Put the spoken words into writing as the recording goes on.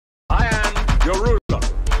your ruler,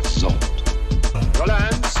 Zod. Your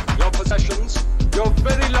lands, your possessions, your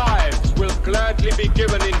very lives will gladly be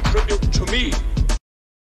given in tribute to me.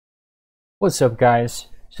 What's up, guys?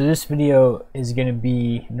 So this video is going to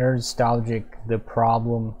be nerdstalgic, the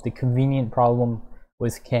convenient problem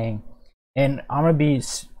with Kang. And I'm going to be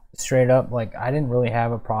straight up, like, I didn't really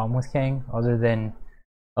have a problem with Kang other than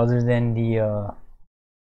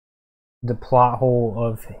the plot hole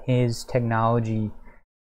of his technology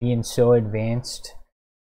being so advanced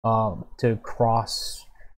to cross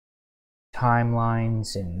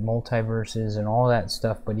timelines and multiverses and all that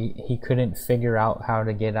stuff, but he couldn't figure out how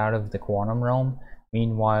to get out of the quantum realm.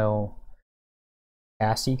 Meanwhile,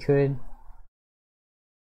 Cassie could.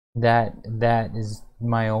 That is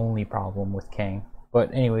my only problem with Kang.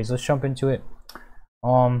 But anyways, let's jump into it.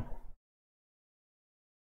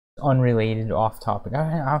 Unrelated, off topic.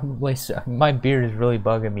 My beard is really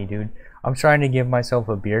bugging me, dude. I'm trying to give myself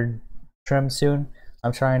a beard trim soon.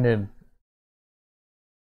 I'm trying to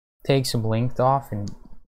take some length off and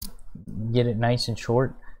get it nice and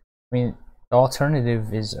short. I mean, the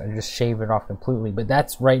alternative is I just shave it off completely, but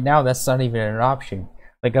that's right now that's not even an option.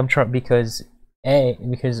 Like, I'm trying because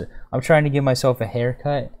I'm trying to give myself a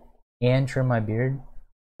haircut and trim my beard.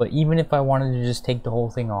 But even if I wanted to just take the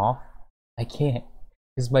whole thing off, I can't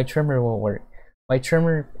because my trimmer won't work. My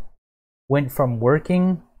trimmer went from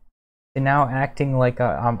working to now acting like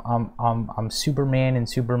I'm Superman and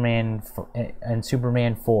Superman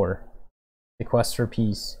 4, The Quest for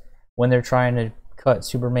Peace, when they're trying to cut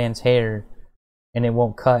Superman's hair and it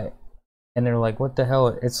won't cut, and they're like, what the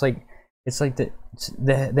hell? It's like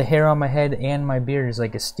the hair on my head and my beard is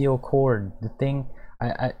like a steel cord. The thing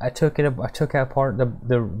I took apart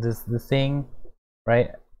the thing, right?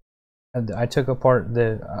 I took apart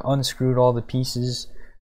unscrewed all the pieces.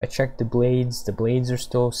 I checked the blades. The blades are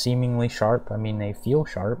still seemingly sharp. I mean, they feel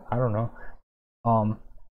sharp. I don't know.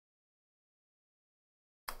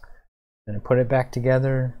 Then I put it back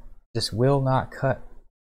together. Just will not cut.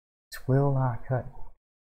 Just will not cut.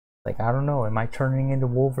 Like, I don't know. Am I turning into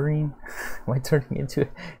Wolverine? Am I turning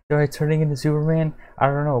into Superman? I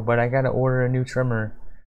don't know. But I gotta order a new trimmer.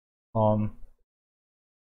 But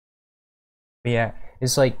yeah,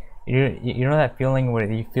 it's like you know that feeling where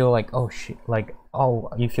you feel like, oh shit, like, oh,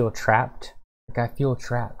 you feel trapped. Like, I feel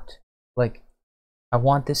trapped. Like, I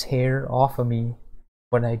want this hair off of me,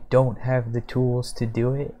 but I don't have the tools to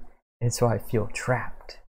do it, and so I feel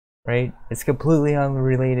trapped. Right? It's completely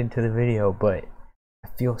unrelated to the video, but I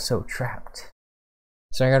feel so trapped.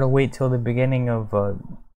 So I gotta wait till the beginning of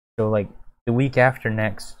so like the week after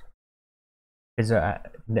next, because I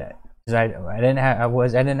didn't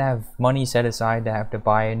have money set aside to have to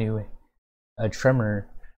buy a trimmer,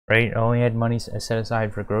 right? I only had money set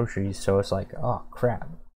aside for groceries, so it's like, oh crap.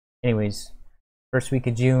 Anyways, first week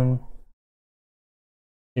of June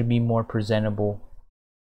should be more presentable.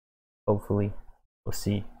 Hopefully, we'll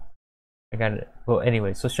see. I got it. Well,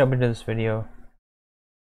 anyways, let's jump into this video.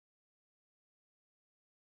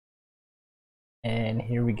 And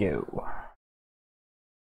here we go.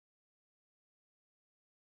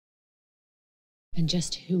 And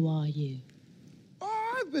just who are you?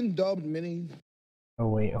 I've been dubbed many. Oh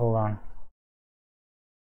wait, hold on.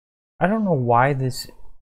 I don't know why this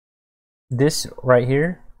right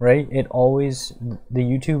here, right? It always, the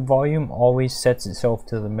YouTube volume always sets itself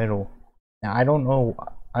to the middle. Now I don't know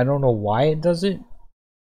why it does it,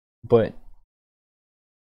 but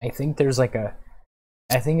I think there's like I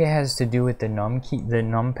think it has to do with the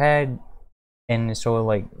numpad, and so it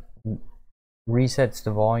like resets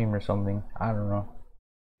the volume or something. I don't know.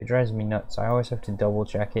 It drives me nuts. I always have to double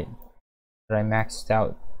check it that I maxed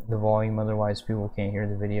out the volume, otherwise people can't hear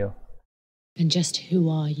the video. And just who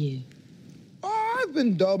are you? I've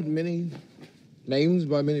been dubbed many names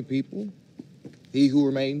by many people. He who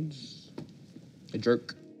remains, a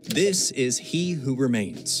jerk. This is He Who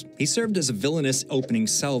Remains. He served as a villainous opening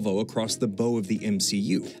salvo across the bow of the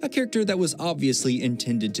MCU, a character that was obviously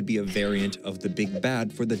intended to be a variant of the big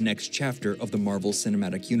bad for the next chapter of the Marvel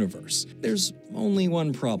Cinematic Universe. There's only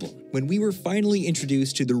one problem. When we were finally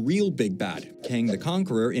introduced to the real big bad, Kang the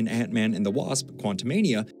Conqueror in Ant-Man and the Wasp: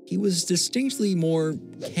 Quantumania, he was distinctly more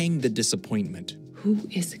Kang the Disappointment. Who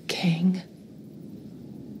is Kang?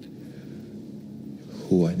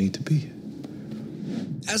 Who I need to be.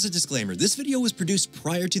 As a disclaimer, this video was produced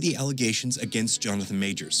prior to the allegations against Jonathan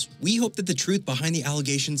Majors. We hope that the truth behind the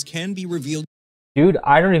allegations can be revealed. Dude,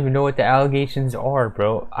 I don't even know what the allegations are,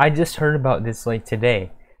 bro. I just heard about this like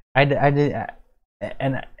today. I didn't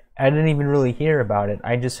even really hear about it.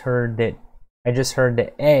 I just heard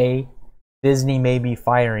that A, Disney may be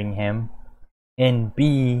firing him, and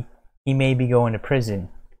B, he may be going to prison.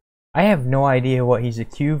 I have no idea what he's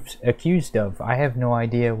accused of. I have no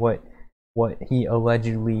idea what he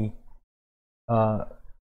allegedly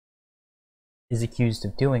is accused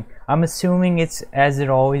of doing. I'm assuming it's, as it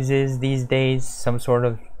always is these days, some sort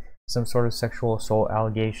of sexual assault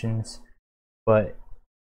allegations, but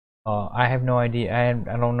I have no idea. I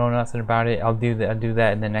don't know nothing about it. I'll do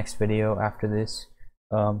that in the next video after this.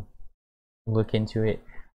 Look into it.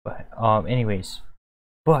 But anyways,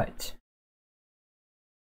 but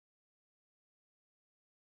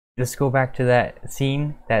let's go back to that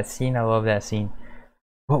scene. I love that scene.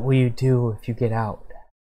 What will you do if you get out?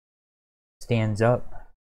 Stands up.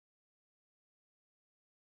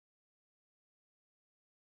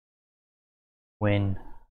 Win.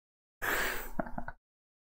 I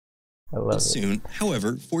love it. Soon,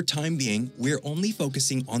 however, for time being, we're only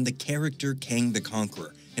focusing on the character Kang the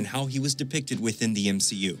Conqueror and how he was depicted within the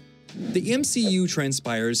MCU. The MCU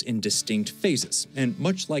transpires in distinct phases, and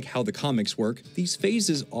much like how the comics work, these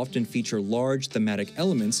phases often feature large thematic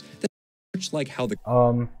elements that, much like how the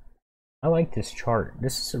I like this chart.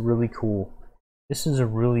 This is a really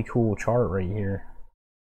cool chart right here.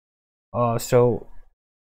 So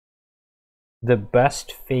the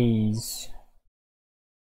best phase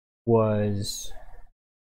was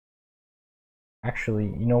actually,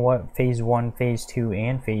 you know what? Phase 1, Phase 2,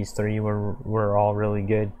 and Phase 3 were all really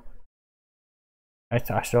good. That's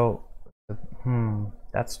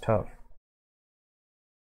tough.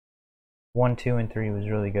 1, 2, and 3 was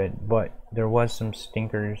really good, but there was some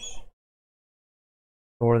stinkers.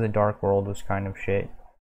 Thor: The Dark World was kind of shit.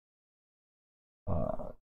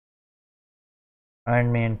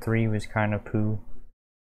 Iron Man 3 was kind of poo.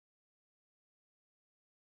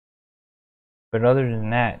 But other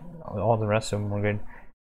than that, all the rest of them were good.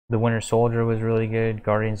 The Winter Soldier was really good.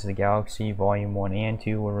 Guardians of the Galaxy Volume 1 and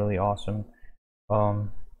 2 were really awesome.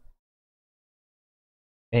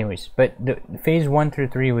 Anyways, but the Phase 1 through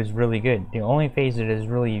 3 was really good. The only phase that has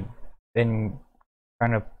really been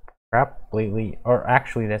kind of crap lately, or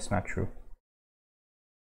actually that's not true.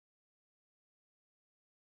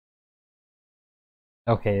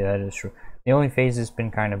 Okay, that is true. The only phase that's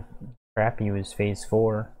been kind of crappy was Phase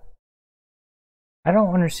 4. I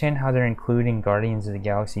don't understand how they're including Guardians of the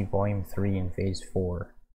Galaxy Volume 3 in Phase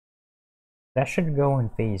 4. That should go in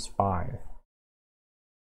Phase 5.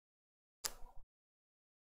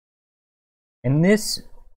 And this,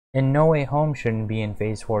 and No Way Home shouldn't be in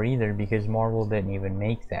Phase 4 either, because Marvel didn't even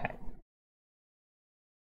make that.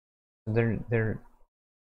 They're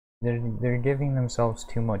giving themselves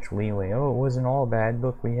too much leeway. Oh, it wasn't all bad.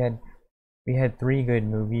 Look, we had 3 good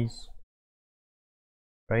movies,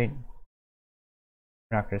 right? I'm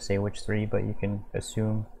not gonna say which 3, but you can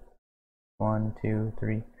assume 1, 2,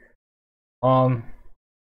 3.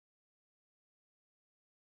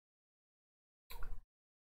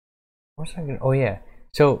 What's I gonna? Oh yeah.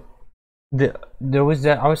 So there was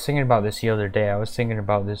that. I was thinking about this the other day. I was thinking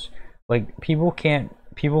about this. Like people can't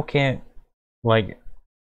like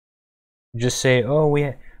just say, oh,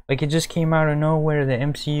 like it just came out of nowhere. The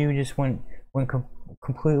MCU just went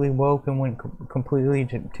completely woke and went completely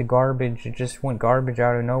to garbage. It just went garbage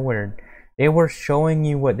out of nowhere. They were showing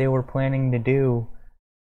you what they were planning to do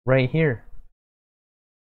right here.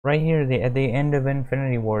 Right here, at the end of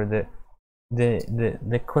Infinity War, the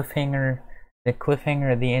cliffhanger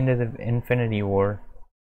at the end of the Infinity War,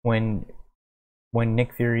 when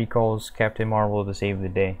Nick Fury calls Captain Marvel to save the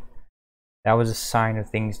day. That was a sign of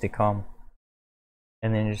things to come.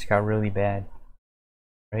 And then it just got really bad.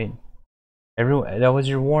 Right? That was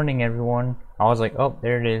your warning, everyone. I was like, oh,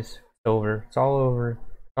 there it is. It's over. It's all over.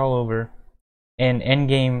 It's all over. And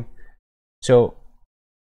Endgame. So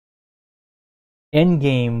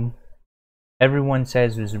Endgame, everyone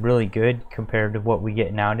says, was really good compared to what we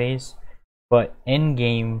get nowadays. But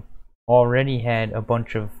Endgame already had a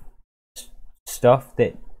bunch of stuff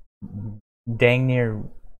that dang near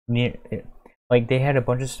like they had a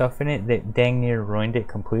bunch of stuff in it that dang near ruined it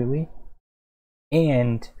completely.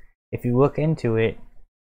 And if you look into it,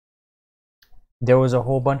 there was a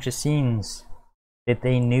whole bunch of scenes that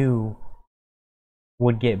they knew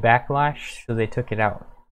would get backlash, so they took it out.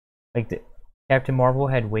 Like Captain Marvel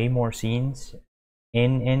had way more scenes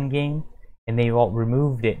in Endgame, and they all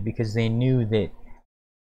removed it because they knew that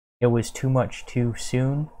it was too much too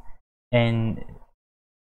soon, and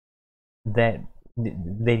that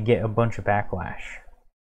they'd get a bunch of backlash.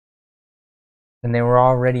 And they were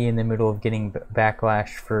already in the middle of getting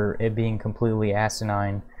backlash for it being completely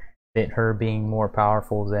asinine, that her being more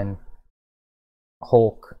powerful than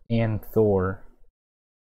Hulk and Thor,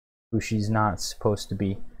 who she's not supposed to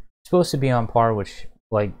be. Supposed to be on par with,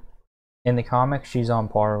 like, in the comics, she's on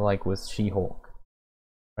par, like, with She-Hulk,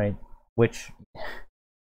 right? which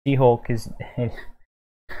She-Hulk is.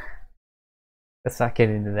 Let's not get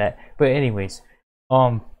into that. But anyways,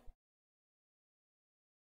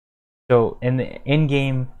 so in the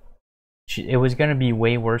in-game, it was gonna be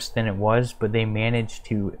way worse than it was, but they managed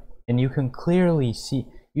to, and you can clearly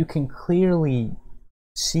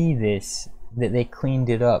see this, that they cleaned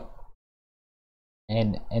it up,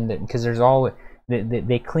 and because there's all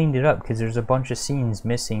they cleaned it up because there's a bunch of scenes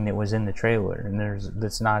missing that was in the trailer, and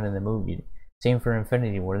that's not in the movie. Same for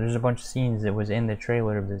Infinity War. There's a bunch of scenes that was in the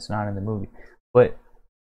trailer that's not in the movie. But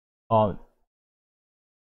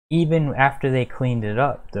even after they cleaned it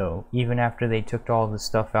up, though, even after they took all the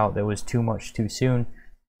stuff out that was too much too soon,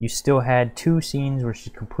 you still had 2 scenes where she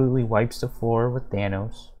completely wipes the floor with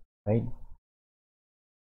Thanos, right?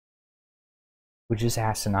 Which is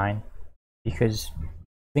asinine, because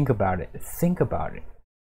think about it.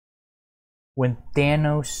 When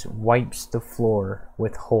Thanos wipes the floor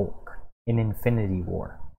with Hulk in Infinity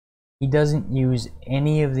War, he doesn't use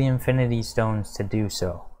any of the Infinity Stones to do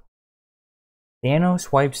so.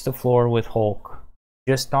 Thanos wipes the floor with Hulk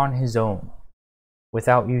just on his own,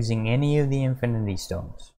 without using any of the Infinity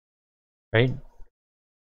Stones, right?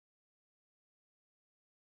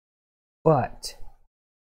 But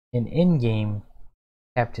in Endgame,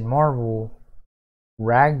 Captain Marvel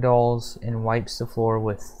ragdolls and wipes the floor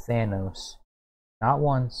with Thanos, not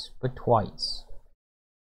once but twice,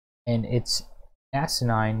 and it's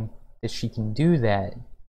asinine that she can do that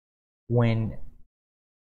when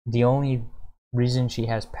the only reason she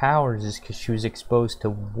has powers is because she was exposed to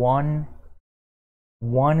one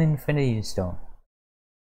Infinity Stone.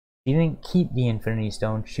 She didn't keep the Infinity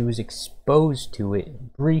Stone, she was exposed to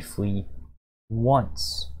it briefly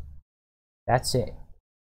once. That's it.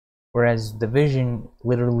 Whereas the Vision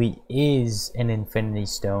literally is an Infinity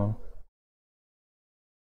Stone,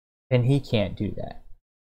 and he can't do that.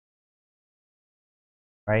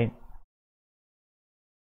 Right?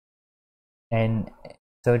 And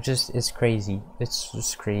so it's crazy. It's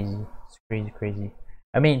just crazy. It's crazy.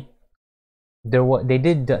 I mean, they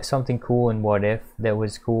did something cool in What If that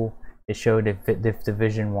was cool. It showed if the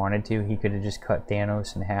Vision wanted to, he could have just cut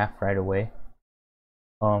Thanos in half right away.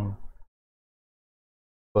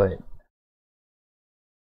 But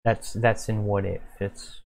that's in What If.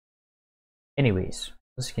 Anyways,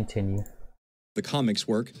 let's continue. The comics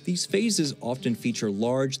work, these phases often feature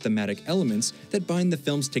large thematic elements that bind the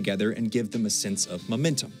films together and give them a sense of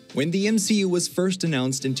momentum. When the MCU was first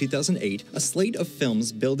announced in 2008, a slate of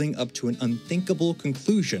films building up to an unthinkable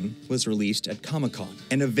conclusion was released at Comic-Con,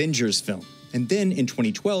 an Avengers film. And then in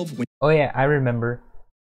 2012, when— Oh yeah, I remember.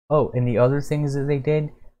 Oh, and the other things that they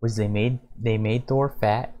did was they made Thor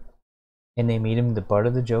fat, and they made him the butt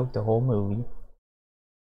of the joke the whole movie.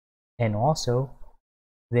 And also,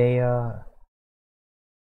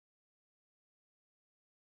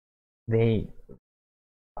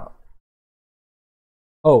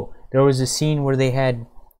 oh, there was a scene where they had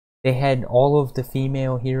all of the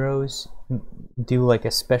female heroes do like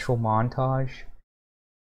a special montage,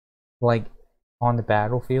 like on the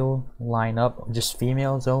battlefield, line up, just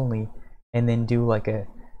females only, and then do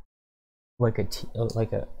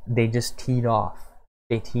they just teed off.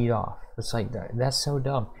 They teed off. It's like that's so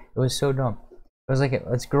dumb. It was so dumb. It was like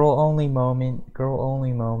it's girl only moment,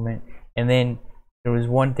 and then there was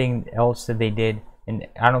one thing else that they did, and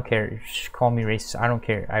I don't care. Just call me racist. I don't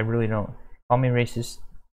care. I really don't. Call me racist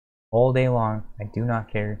all day long. I do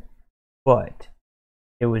not care. But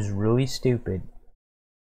it was really stupid.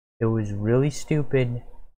 It was really stupid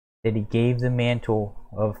that he gave the mantle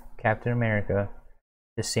of Captain America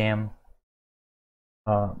to Sam.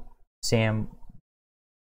 What's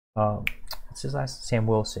his last name? Sam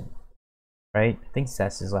Wilson, right? I think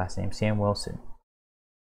that's his last name, Sam Wilson.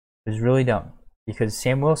 It was really dumb because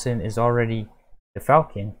Sam Wilson is already the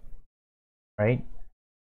Falcon, right?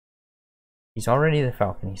 He's already the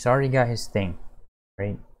Falcon. He's already got his thing,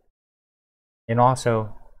 right? And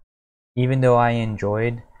also, even though I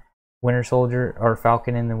enjoyed Winter Soldier or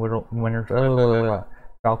Falcon and the Winter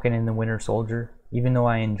Soldier, even though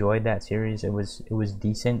I enjoyed that series, it was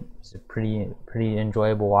decent. It was a pretty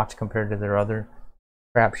enjoyable watch compared to their other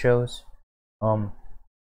crap shows. The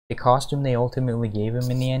costume they ultimately gave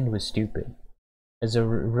him in the end was stupid. It's a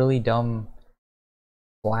really dumb,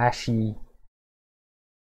 flashy,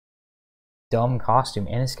 dumb costume,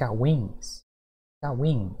 and it's got wings. It's got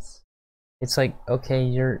wings. It's like, okay,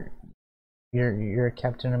 you're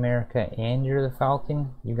Captain America and you're the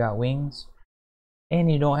Falcon. You got wings,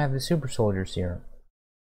 and you don't have the super soldier serum.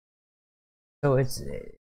 So it's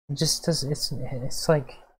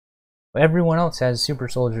like Everyone else has super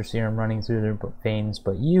soldier serum running through their veins,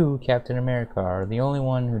 but you, Captain America, are the only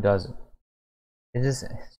one who doesn't. It's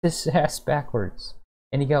just ass backwards,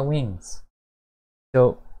 and he got wings.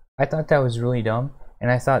 So I thought that was really dumb,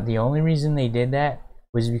 and I thought the only reason they did that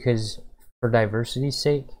was because for diversity's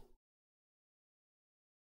sake.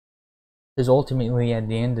 Because ultimately, at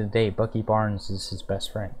the end of the day, Bucky Barnes is his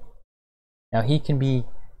best friend. Now he can be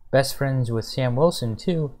best friends with Sam Wilson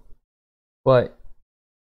too, but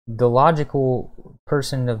the logical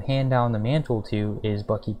person to hand down the mantle to is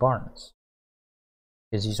Bucky Barnes.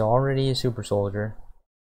 Because he's already a super soldier.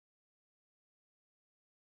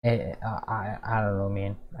 And I don't know,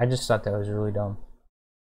 man. I just thought that was really dumb.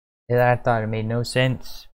 And I thought it made no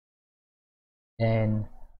sense. And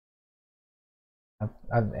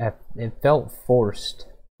it felt forced.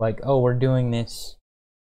 Like, oh, we're doing this.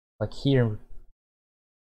 Like, here.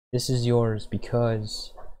 This is yours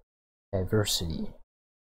because diversity.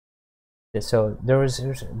 So there was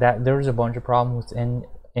a bunch of problems with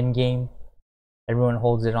Endgame. Everyone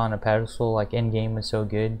holds it on a pedestal, like Endgame was so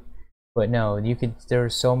good, but no, there were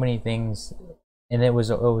so many things, and it was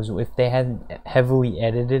if they hadn't heavily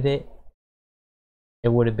edited it, it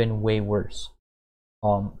would have been way worse.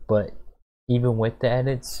 But even with the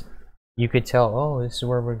edits, you could tell, oh, this is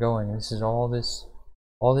where we're going. This is all this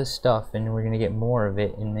stuff, and we're gonna get more of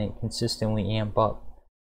it, and they consistently amp up.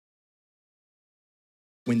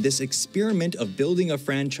 When this experiment of building a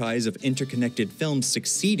franchise of interconnected films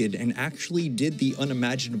succeeded and actually did the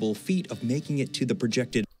unimaginable feat of making it to the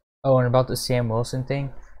projected... Oh, and about the Sam Wilson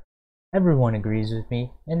thing, everyone agrees with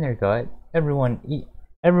me in their gut. Everyone,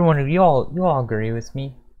 you all agree with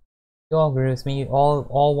me. You all agree with me.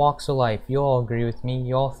 All walks of life. You all agree with me.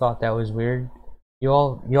 You all thought that was weird. You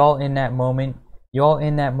all in that moment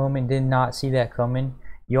did not see that coming.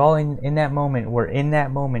 You all in that moment were in that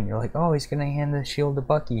moment. You're like, oh, he's gonna hand the shield to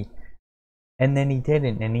Bucky, and then he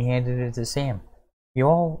didn't, and he handed it to Sam. You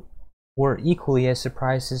all were equally as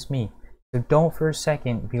surprised as me. So don't for a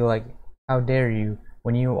second be like, how dare you,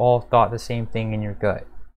 when you all thought the same thing in your gut.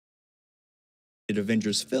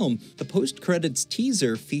 Avengers film, the post-credits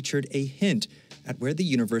teaser featured a hint at where the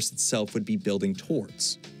universe itself would be building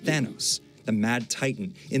towards. Thanos, the Mad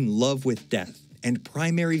Titan, in love with death, and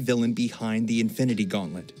primary villain behind the Infinity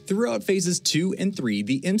Gauntlet. Throughout phases 2 and 3,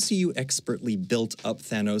 the MCU expertly built up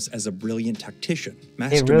Thanos as a brilliant tactician,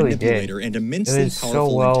 master manipulator, and immensely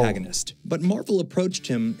powerful antagonist. But Marvel approached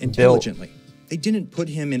him intelligently. They didn't put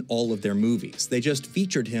him in all of their movies. They just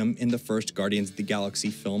featured him in the first Guardians of the Galaxy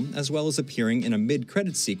film, as well as appearing in a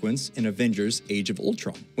mid-credits sequence in Avengers: Age of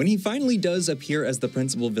Ultron. When he finally does appear as the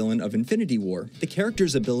principal villain of Infinity War, the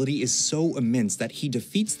character's ability is so immense that he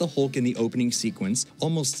defeats the Hulk in the opening sequence,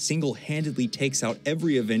 almost single-handedly takes out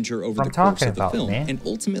every Avenger over the course of the film, and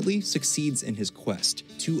ultimately succeeds in his quest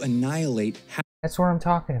to annihilate... That's what I'm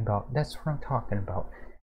talking about. That's what I'm talking about.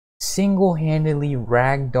 Single-handedly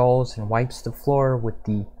ragdolls and wipes the floor with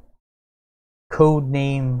the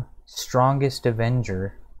codename Strongest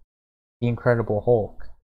Avenger, the Incredible Hulk.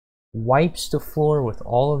 Wipes the floor with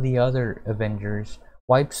all of the other Avengers,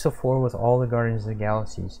 wipes the floor with all the Guardians of the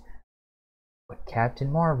Galaxies. But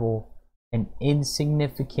Captain Marvel, an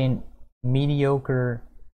insignificant, mediocre,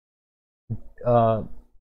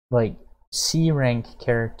 like C-rank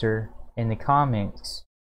character in the comics,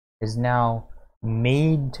 is now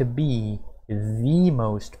made to be the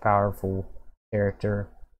most powerful character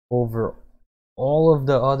over all of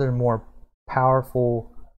the other more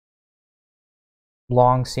powerful,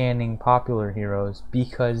 long-standing popular heroes,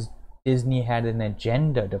 because Disney had an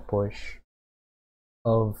agenda to push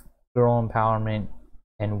of girl empowerment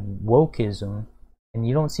and wokeism, and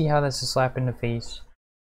you don't see how that's a slap in the face,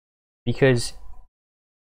 because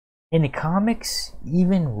in the comics,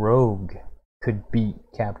 even Rogue could beat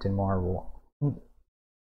Captain Marvel.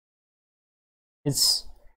 It's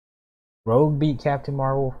Rogue beat Captain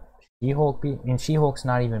Marvel, She-Hulk beat, and She-Hulk's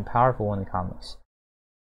not even powerful in the comics.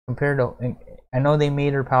 Compared to, I know they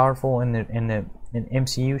made her powerful in the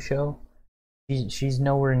MCU show. She's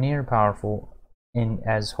nowhere near powerful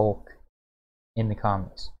as Hulk in the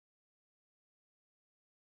comics.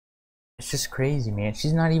 It's just crazy, man.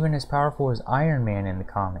 She's not even as powerful as Iron Man in the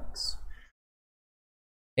comics.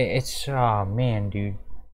 It's oh man, dude.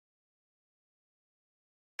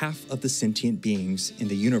 Half of the sentient beings in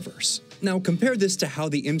the universe. Now compare this to how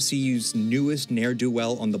the MCU's newest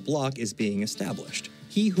ne'er-do-well on the block is being established.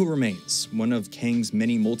 He Who Remains, one of Kang's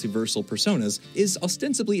many multiversal personas, is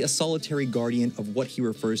ostensibly a solitary guardian of what he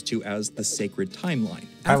refers to as the sacred timeline.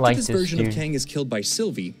 After this version of Kang is killed by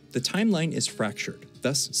Sylvie, the timeline is fractured.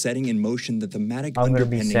 thus setting in motion the thematic I'm gonna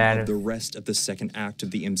be underpinning sad of the rest of the second act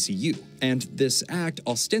of the MCU. And this act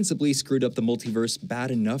ostensibly screwed up the multiverse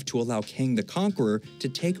bad enough to allow Kang the Conqueror to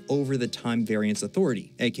take over the Time Variance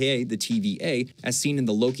Authority, aka the TVA, as seen in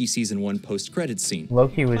the Loki Season 1 post-credits scene.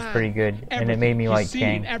 Loki was pretty good, and it made me like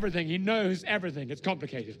Kang. Everything. He knows everything. It's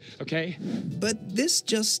complicated, okay? But this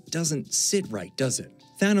just doesn't sit right, does it?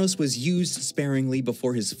 Thanos was used sparingly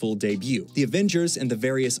before his full debut. The Avengers and the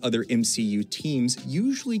various other MCU teams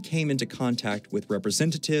usually came into contact with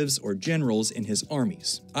representatives or generals in his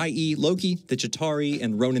armies, i.e. Loki, the Chitauri,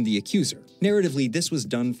 and Ronan the Accuser. Narratively, this was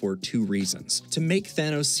done for two reasons: to make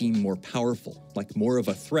Thanos seem more powerful, like more of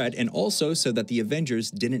a threat, and also so that the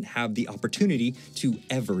Avengers didn't have the opportunity to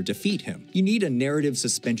ever defeat him. You need a narrative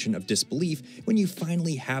suspension of disbelief when you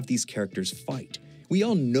finally have these characters fight. We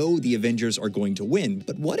all know the Avengers are going to win,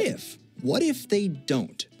 but what if? What if they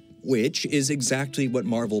don't? Which is exactly what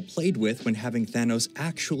Marvel played with when having Thanos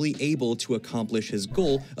actually able to accomplish his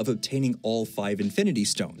goal of obtaining all 5 Infinity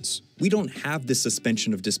Stones. We don't have this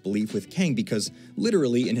suspension of disbelief with Kang because,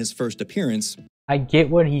 literally in his first appearance, I get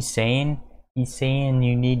what he's saying. He's saying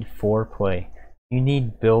you need foreplay. You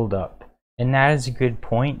need build-up. And that is a good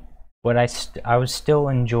point. But I was still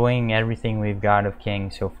enjoying everything we've got of Kang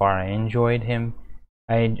so far. I enjoyed him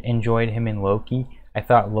in Loki. I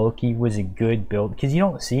thought Loki was a good build, because you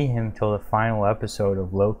don't see him till the final episode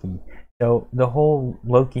of Loki. So the whole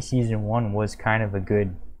Loki season 1 was kind of a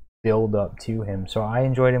good build up to him. So I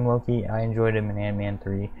enjoyed him Loki. I enjoyed him in Ant-Man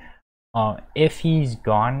 3. If he's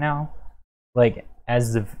gone now, like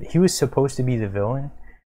he was supposed to be the villain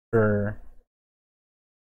for.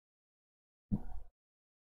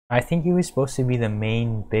 I think he was supposed to be the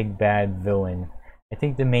main big bad villain. I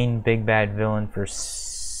think the main big bad villain for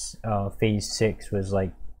Phase 6 was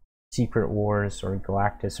like Secret Wars or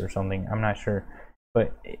Galactus or something. I'm not sure.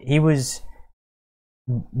 But he was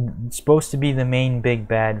supposed to be the main big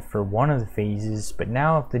bad for one of the phases. But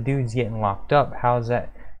now if the dude's getting locked up, how's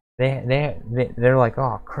that? They're like,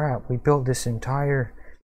 oh crap, we built this entire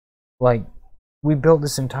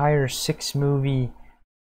 6-movie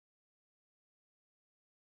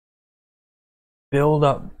build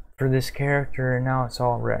up for this character, and now it's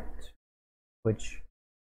all wrecked, which,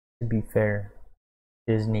 to be fair,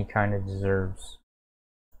 Disney kind of deserves.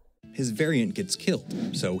 his variant gets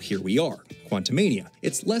killed. So here we are, Quantumania.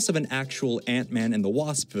 It's less of an actual Ant-Man and the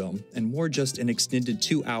Wasp film, and more just an extended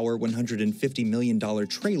 2-hour, $150 million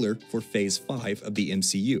trailer for Phase 5 of the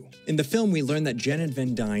MCU. In the film, we learn that Janet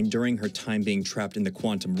Van Dyne, during her time being trapped in the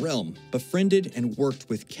quantum realm, befriended and worked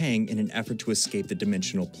with Kang in an effort to escape the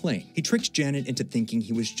dimensional plane. He tricked Janet into thinking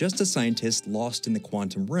he was just a scientist lost in the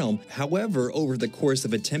quantum realm. However, over the course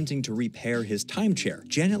of attempting to repair his time chair,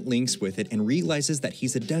 Janet links with it and realizes that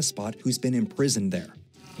he's a despot who's been imprisoned there.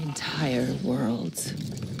 Entire worlds,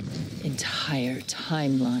 entire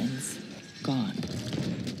timelines, gone.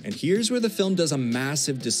 And here's where the film does a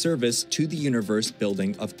massive disservice to the universe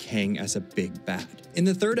building of Kang as a big bad. In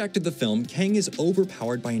the third act of the film, Kang is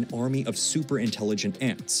overpowered by an army of super intelligent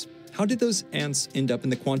ants. How did those ants end up in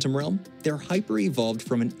the quantum realm? They're hyper-evolved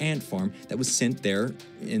from an ant farm that was sent there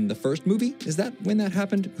in the first movie? Is that when that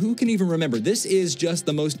happened? Who can even remember? This is just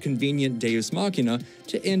the most convenient Deus Machina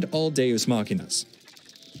to end all Deus Machinas.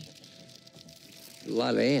 A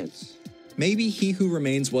lot of ants. Maybe He Who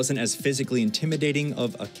Remains wasn't as physically intimidating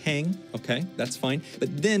of a Kang, okay, that's fine.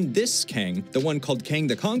 But then this Kang, the one called Kang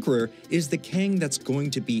the Conqueror, is the Kang that's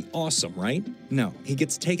going to be awesome, right? No, he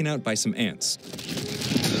gets taken out by some ants.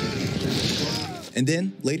 And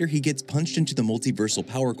then, later he gets punched into the multiversal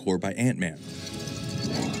power core by Ant-Man.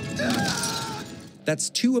 That's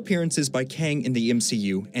 2 appearances by Kang in the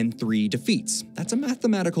MCU and 3 defeats. That's a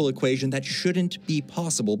mathematical equation that shouldn't be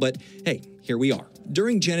possible, but hey, here we are.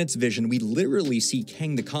 During Janet's vision, we literally see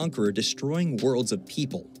Kang the Conqueror destroying worlds of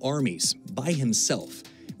people, armies, by himself.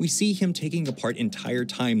 We see him taking apart entire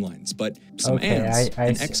timelines, but some ants,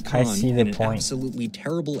 an ex-con, and an absolutely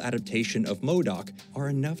terrible adaptation of MODOK are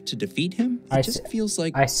enough to defeat him? It just feels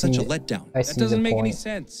like such a letdown. That doesn't make any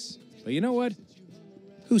sense. But you know what?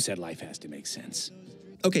 Who said life has to make sense?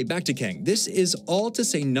 Okay, back to Kang. This is all to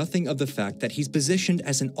say nothing of the fact that he's positioned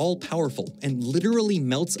as an all-powerful and literally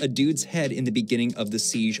melts a dude's head in the beginning of the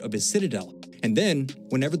siege of his citadel. And then,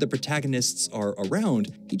 whenever the protagonists are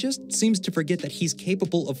around, he just seems to forget that he's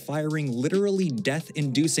capable of firing literally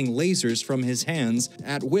death-inducing lasers from his hands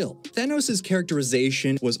at will. Thanos'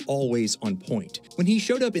 characterization was always on point. When he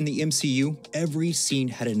showed up in the MCU, every scene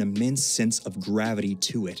had an immense sense of gravity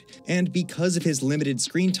to it. And because of his limited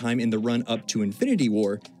screen time in the run-up to Infinity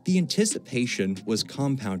War, the anticipation was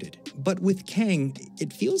compounded. But with Kang,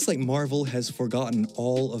 it feels like Marvel has forgotten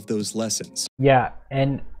all of those lessons. Yeah,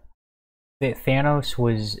 and Thanos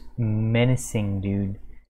was menacing, dude.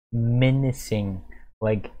 Menacing.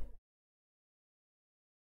 Like,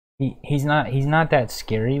 he's not that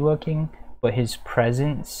scary looking, but his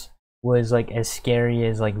presence was like as scary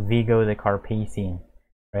as like Vigo the Carpathian,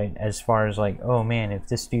 right? As far as like, oh man, if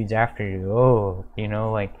this dude's after you, oh, you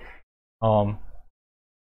know, like,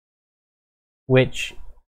 which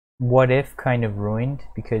What If kind of ruined,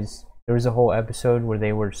 because there was a whole episode where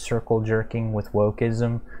they were circle jerking with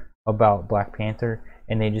wokeism about Black Panther,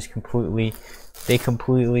 and they completely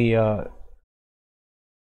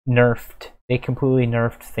nerfed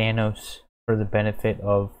Thanos for the benefit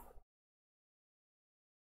of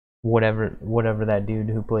whatever that dude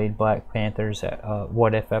who played Black Panther's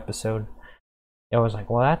What If episode. I was like,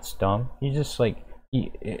 well, that's dumb. You just like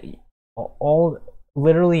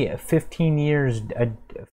literally 15 years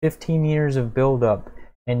of build up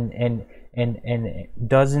and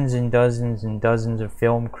dozens and dozens and dozens of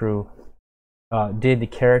film crew did the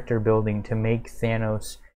character building to make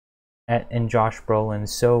Thanos and Josh Brolin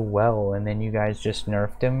so well, and then you guys just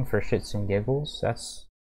nerfed him for shits and giggles. That's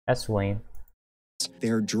lame.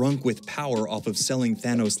 They're drunk with power off of selling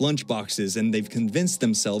Thanos lunchboxes, and they've convinced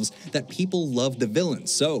themselves that people love the villain.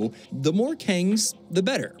 So the more Kangs, the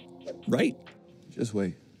better, right? Just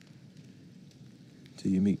wait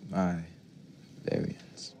till you meet my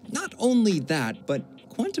variants. Not only that, but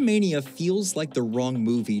Quantumania feels like the wrong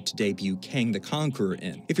movie to debut Kang the Conqueror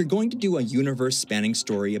in. If you're going to do a universe-spanning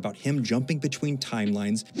story about him jumping between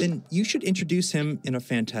timelines, then you should introduce him in a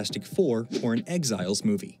Fantastic Four or an Exiles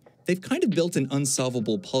movie. They've kind of built an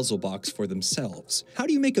unsolvable puzzle box for themselves. How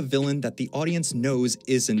do you make a villain that the audience knows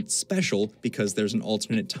isn't special because there's an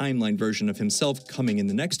alternate timeline version of himself coming in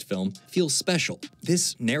the next film feel special?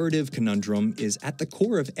 This narrative conundrum is at the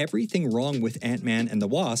core of everything wrong with Ant-Man and the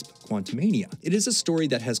Wasp: Quantumania. It is a story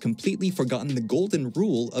that has completely forgotten the golden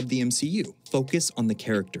rule of the MCU: focus on the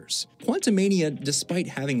characters. Quantumania, despite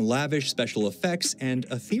having lavish special effects and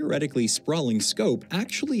a theoretically sprawling scope,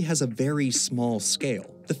 actually has a very small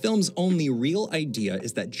scale. The film's only real idea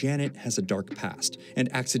is that Janet has a dark past and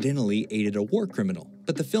accidentally aided a war criminal,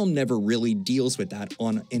 but the film never really deals with that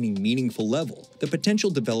on any meaningful level. The potential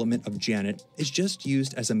development of Janet is just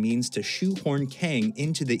used as a means to shoehorn Kang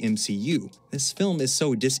into the MCU. This film is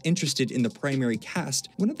so disinterested in the primary cast,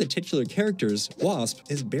 one of the titular characters, Wasp,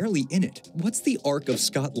 is barely in it. What's the arc of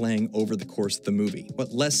Scott Lang over the course of the movie?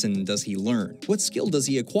 What lesson does he learn? What skill does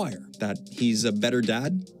he acquire? That he's a better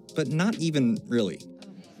dad? But not even really.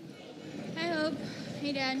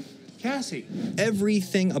 Hey, Dad. Cassie.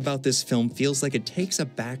 Everything about this film feels like it takes a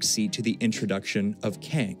backseat to the introduction of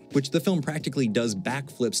Kang, which the film practically does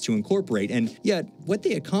backflips to incorporate, and yet what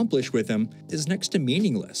they accomplish with him is next to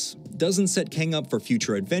meaningless. Doesn't set Kang up for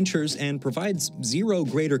future adventures and provides zero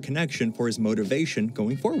greater connection for his motivation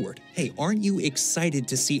going forward. Hey, aren't you excited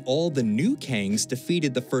to see all the new Kangs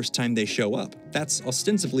defeated the first time they show up? That's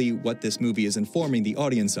ostensibly what this movie is informing the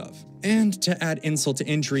audience of. And to add insult to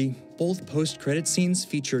injury, both post-credit scenes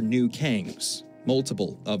feature new Kangs.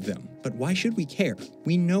 Multiple of them. But why should we care?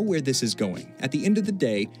 We know where this is going. At the end of the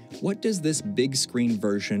day, what does this big screen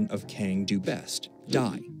version of Kang do best?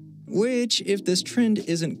 Die. Which, if this trend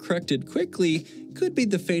isn't corrected quickly, could be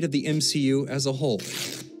the fate of the MCU as a whole.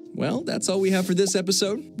 Well, that's all we have for this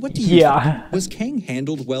episode. What do you think? Was Kang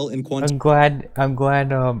handled well in Quantum? I'm glad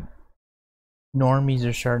normies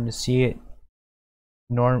are starting to see it.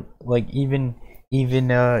 Even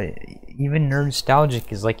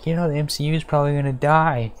nerdstalgic is like, you know, the MCU is probably gonna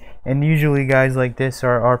die, and usually guys like this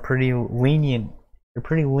are pretty lenient. They're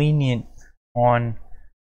pretty lenient on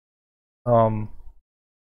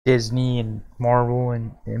Disney and Marvel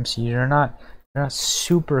and the MCU. They're not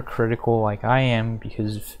super critical like I am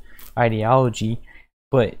because of ideology,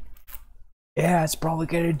 but yeah, it's probably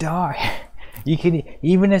gonna die. You could,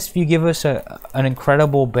 even if you give us an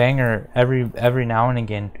incredible banger every now and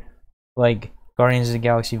again, like Guardians of the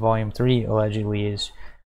Galaxy Volume 3 allegedly is,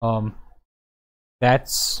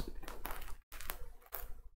 that's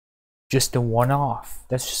just a one-off.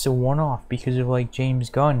 That's just a one-off because of like James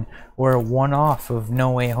Gunn, or a one-off of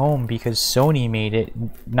No Way Home because Sony made it,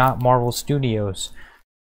 not Marvel Studios.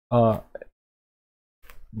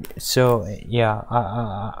 So yeah,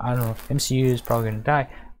 I don't know. MCU is probably gonna die,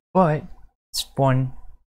 but it's fun.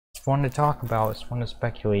 It's fun to talk about. It's fun to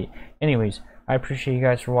speculate. Anyways, I appreciate you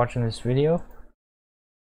guys for watching this video.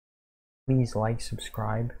 Please like,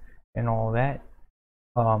 subscribe, and all that.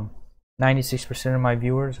 96% of my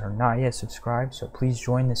viewers are not yet subscribed, so please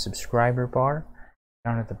join the subscriber bar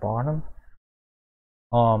down at the bottom.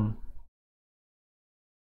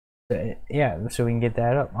 Yeah, so we can get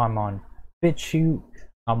that up. I'm on BitChute,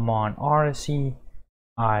 I'm on Odyssey,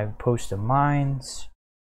 I post to Minds,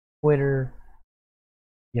 Twitter,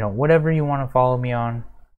 you know, whatever you want to follow me on.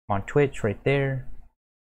 I'm on Twitch right there.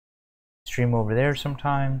 Stream over there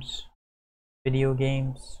sometimes. Video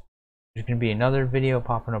games. There's going to be another video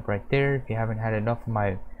popping up right there if you haven't had enough of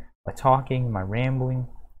my talking, my rambling.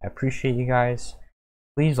 I appreciate you guys.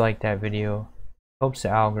 Please like that video. Helps the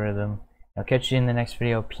algorithm. I'll catch you in the next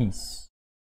video. Peace.